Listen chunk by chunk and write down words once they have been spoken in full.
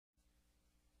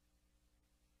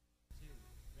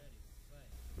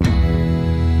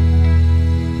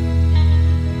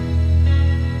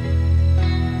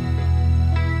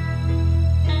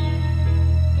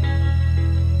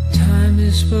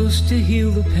supposed to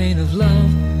heal the pain of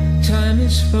love. Time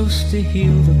is supposed to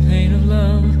heal the pain of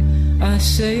love. I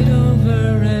say it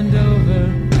over and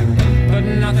over, but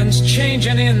nothing's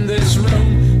changing in this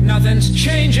room. Nothing's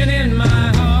changing in my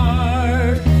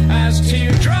heart as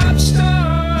teardrops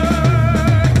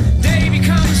start. Day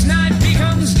becomes night,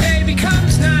 becomes day,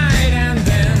 becomes night, and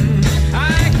then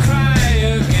I cry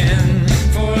again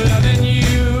for loving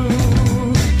you,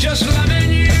 just loving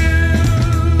you.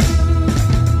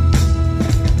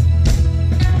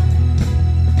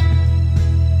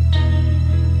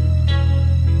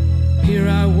 Here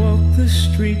I walk the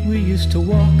street we used to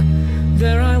walk.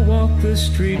 There I walk the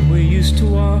street we used to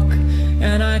walk.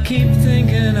 And I keep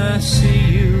thinking I see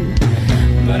you,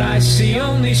 but I see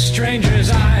only strangers'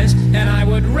 eyes, and I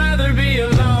would rather be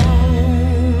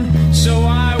alone. So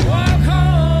I walk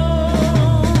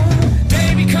home.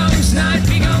 Day becomes night,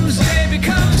 becomes day,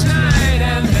 becomes night,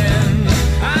 and then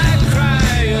I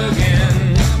cry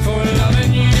again for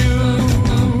loving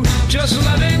you, just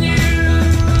loving you.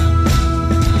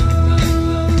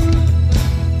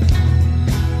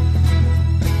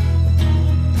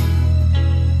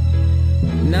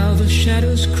 Now the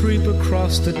shadows creep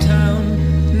across the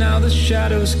town. Now the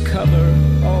shadows cover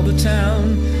all the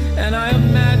town. And I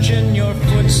imagine your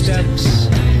footsteps,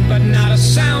 but not a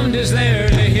sound is there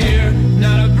to hear.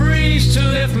 Not a breeze to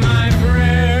lift my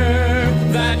prayer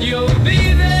that you'll be